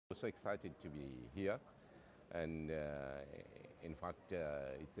so excited to be here, and in fact,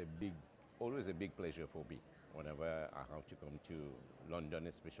 it's always a big pleasure for me whenever I have to come to London,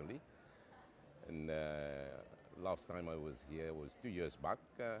 especially. And last time I was here was 2 years back.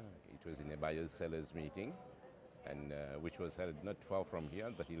 It was in a buyers sellers meeting, and which was held not far from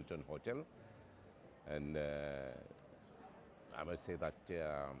here, the Hilton Hotel. And I must say that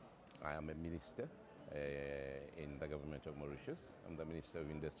I am a minister in the government of Mauritius. I'm the Minister of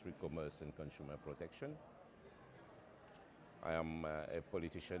Industry, Commerce and Consumer Protection. I am a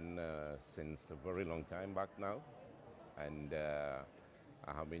politician since a very long time back now, and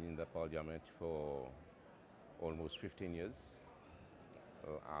I have been in the parliament for almost 15 years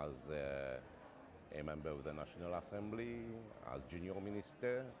as a member of the National Assembly, as junior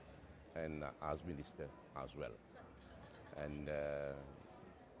minister, and as minister as well. And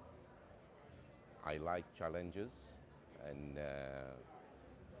I like challenges, and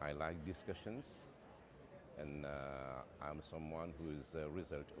I like discussions, and I'm someone who is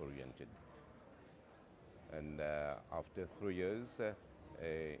result-oriented. And after 3 years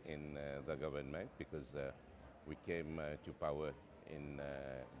in the government, because we came to power in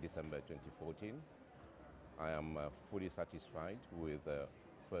December 2014, I am fully satisfied with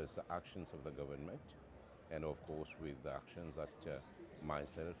first the actions of the government, and of course with the actions that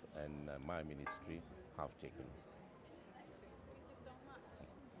myself and my ministry have taken. Excellent. Thank you so much.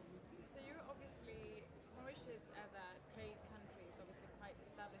 So you're obviously, Mauritius as a trade country is obviously quite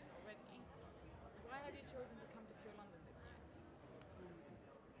established already. Why have you chosen to come to Pure London this year?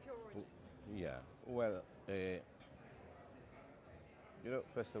 Pure Origin. Yeah, well,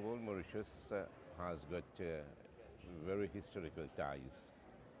 first of all, Mauritius has got very historical ties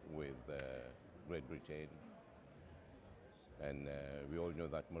with Great Britain, and we all know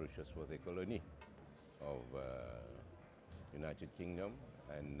that Mauritius was a colony of United Kingdom,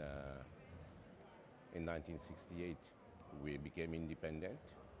 and in 1968 we became independent,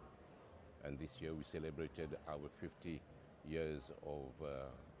 and this year we celebrated our 50 years of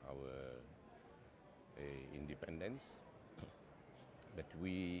our independence. But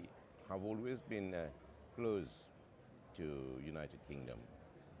we have always been close to United Kingdom,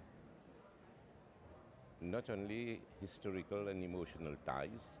 not only historical and emotional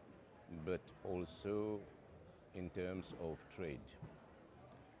ties, but also in terms of trade.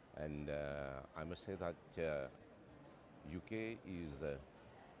 And I must say that UK is the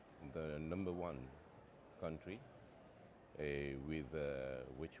 #1 country with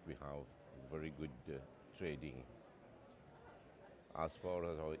which we have very good trading. As far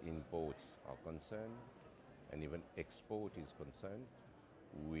as our imports are concerned, and even export is concerned,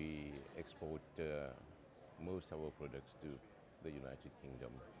 we export most of our products to the United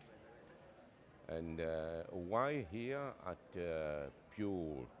Kingdom. And why here at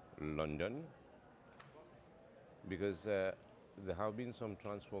Pure London? Because there have been some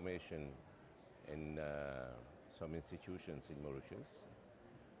transformation in some institutions in Mauritius.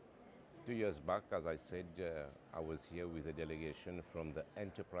 2 years back, as I said, I was here with a delegation from the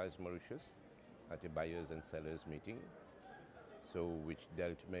Enterprise Mauritius at a buyers and sellers meeting, so which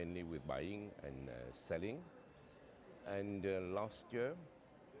dealt mainly with buying and selling. And last year,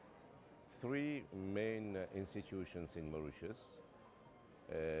 3 main institutions in Mauritius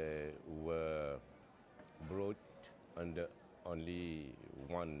were brought under only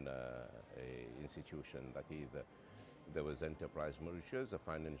one institution, that is, there was Enterprise Mauritius, a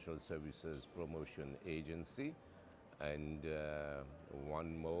financial services promotion agency, and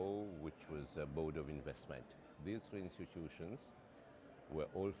one more, which was a board of investment. These 3 institutions were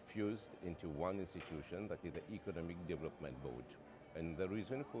all fused into one institution, that is the Economic Development Board. And the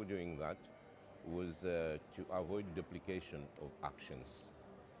reason for doing that was to avoid duplication of actions.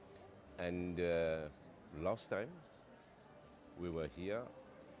 And last time we were here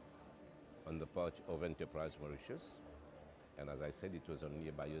on the part of Enterprise Mauritius, and as I said, it was only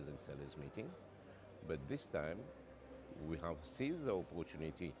a buyers and sellers meeting. But this time we have seized the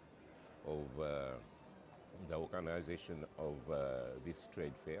opportunity of the organization of this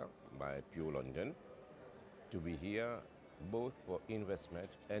trade fair by Pure London to be here both for investment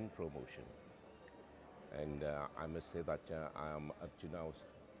and promotion. And I must say that I am up to now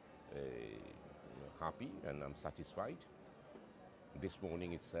happy and I'm satisfied. This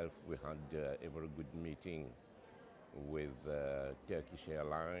morning itself we had a very good meeting with Turkish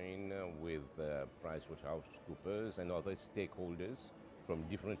Airlines, with PricewaterhouseCoopers and other stakeholders from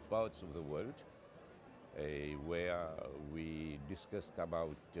different parts of the world, where we discussed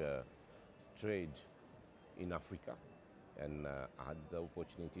about trade in Africa, and I had the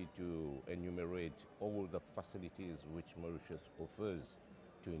opportunity to enumerate all the facilities which Mauritius offers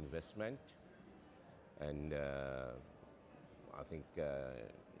to investment, and I think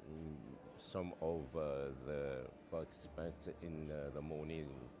some of the participants in the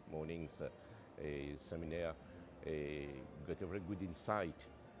morning's seminar got a very good insight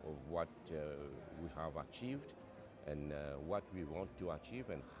of what we have achieved and what we want to achieve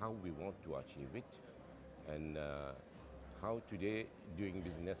and how we want to achieve it, and how today doing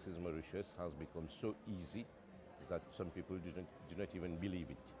business in Mauritius has become so easy that some people do not even believe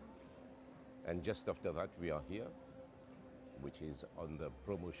it. And just after that, we are here, which is on the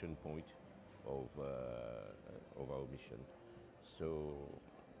promotion point of our mission. So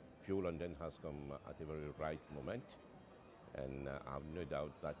Pure London has come at a very right moment, and I have no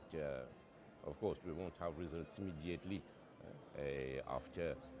doubt that, of course, we won't have results immediately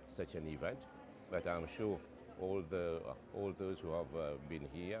after such an event, but I'm sure all those who have been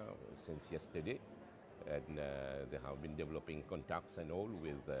here since yesterday, and they have been developing contacts and all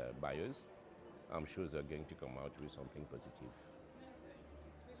with buyers, I'm sure they're going to come out with something positive.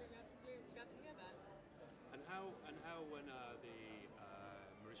 It's really glad to hear that. And how when the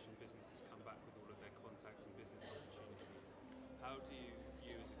Mauritian businesses come back with all of their contacts and business opportunities, how do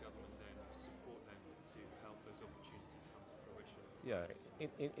you as a government then support them to help those opportunities come to fruition? Yeah,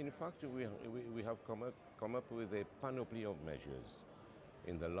 in fact, we have come up with a panoply of measures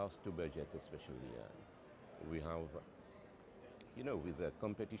in the last two budgets, especially. We have, with the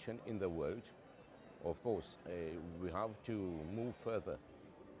competition in the world, of course, we have to move further,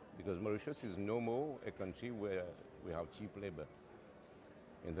 because Mauritius is no more a country where we have cheap labor.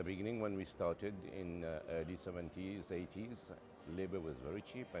 In the beginning, when we started in early 70s, 80s, labor was very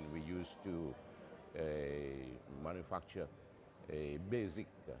cheap, and we used to manufacture basic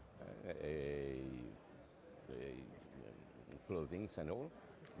clothing and all.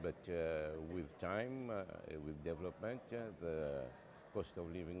 But with time, with development, the cost of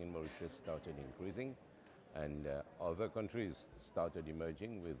living in Mauritius started increasing, and other countries started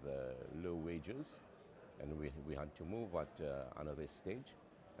emerging with low wages, and we had to move at another stage,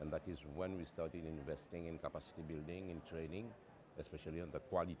 and that is when we started investing in capacity building, in training, especially on the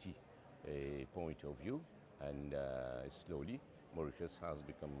quality point of view, and slowly Mauritius has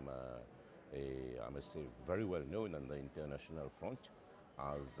become, I must say, very well known on the international front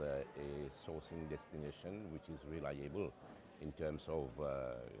as a sourcing destination which is reliable in terms of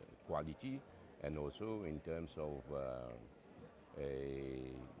quality, and also in terms of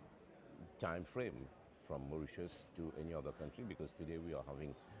a time frame from Mauritius to any other country, because today we are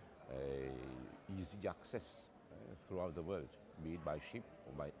having easy access throughout the world, be it by ship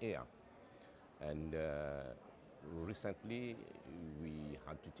or by air. And recently we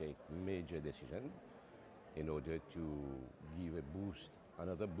had to take major decisions in order to give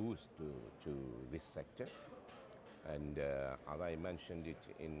another boost to this sector. And as I mentioned it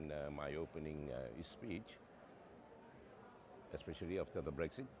in my opening speech, especially after the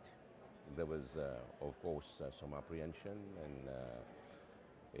Brexit, there was, of course, some apprehension, and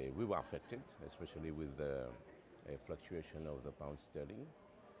we were affected, especially with the fluctuation of the pound sterling.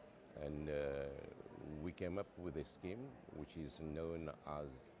 And we came up with a scheme which is known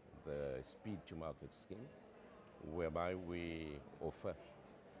as the Speed to Market scheme, whereby we offer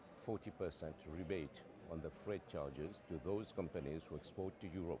 40% rebate on the freight charges to those companies who export to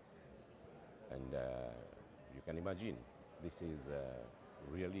Europe. And you can imagine, this is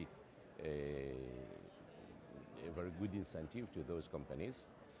really a very good incentive to those companies,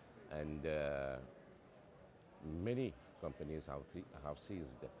 and many companies have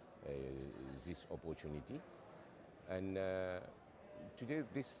seized this opportunity. And today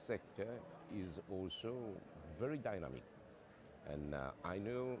this sector is also very dynamic, and I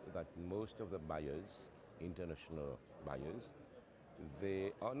know that most of the buyers, international buyers,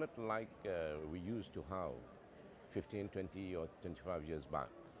 they are not like we used to have 15, 20 or 25 years back.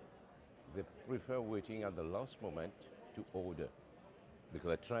 They prefer waiting at the last moment to order, because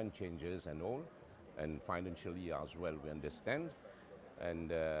the trend changes and all, and financially as well, we understand.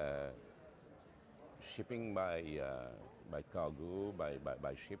 And shipping by cargo,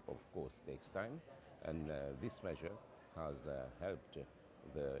 by ship, of course, takes time. And this measure has helped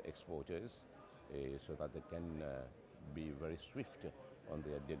the exporters so that they can be very swift on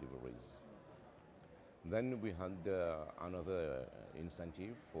their deliveries. Then we had another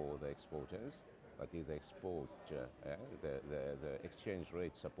incentive for the exporters, that is the the exchange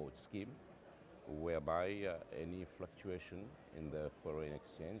rate support scheme, whereby any fluctuation in the foreign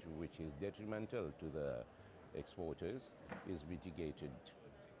exchange, which is detrimental to the exporters, is mitigated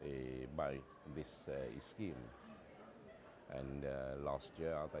by this scheme. And last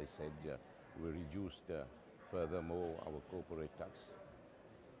year, as I said, we reduced furthermore our corporate tax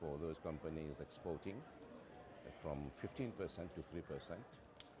for those companies exporting from 15% to 3%.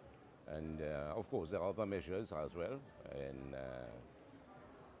 And of course, there are other measures as well. And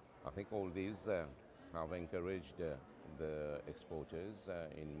I think all these have encouraged the exporters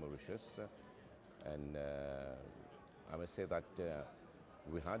in Mauritius. And I must say that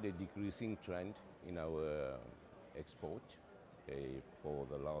we had a decreasing trend in our export for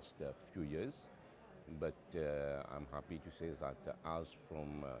the last few years. But I'm happy to say that as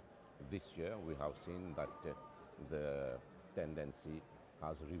from this year, we have seen that the tendency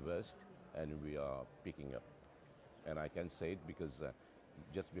has reversed and we are picking up. And I can say it because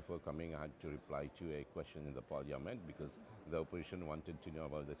just before coming, I had to reply to a question in the parliament because the opposition wanted to know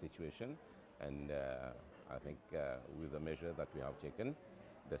about the situation. And I think with the measure that we have taken,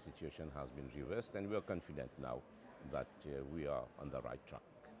 the situation has been reversed and we are confident now that we are on the right track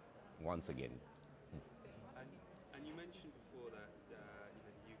once again. And you mentioned before that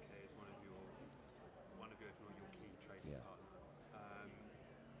the UK is one of your, if not your key trading partner.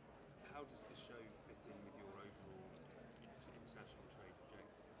 How does the show fit in with your overall international trade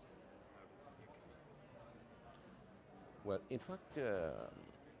objectives, and how does the UK fit in? Well, in fact,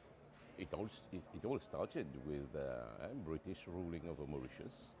 it all started with British ruling over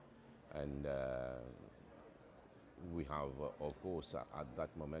Mauritius, and we have, of course, at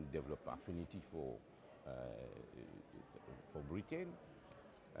that moment developed affinity for Britain,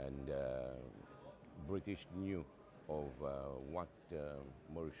 and British knew of what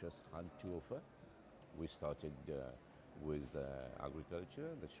Mauritius had to offer. We started with agriculture,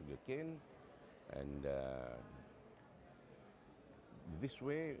 the sugarcane, and this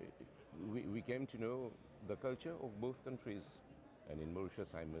way we came to know the culture of both countries. And in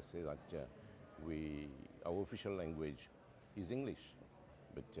Mauritius, I must say that our official language is English,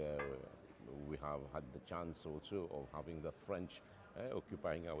 but we have had the chance also of having the French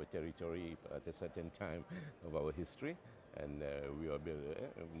occupying our territory at a certain time of our history, and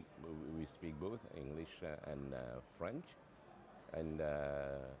we speak both English and French, and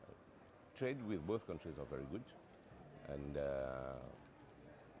trade with both countries are very good, and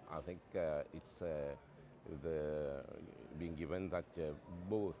I think it's being given that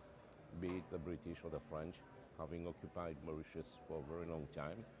both, be it the British or the French, having occupied Mauritius for a very long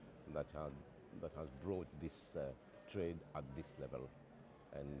time, that has brought this trade at this level,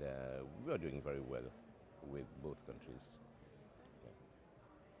 and we are doing very well with both countries.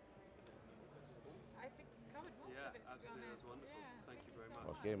 I think you've covered most of it, to be honest. That's wonderful. Yeah, thank you very so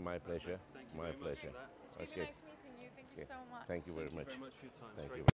much. Okay, my pleasure. Thank you My very much pleasure. for that. It's really nice meeting you. Thank you so much. Thank you very much. Thank you very much for your time. Thank It's very you.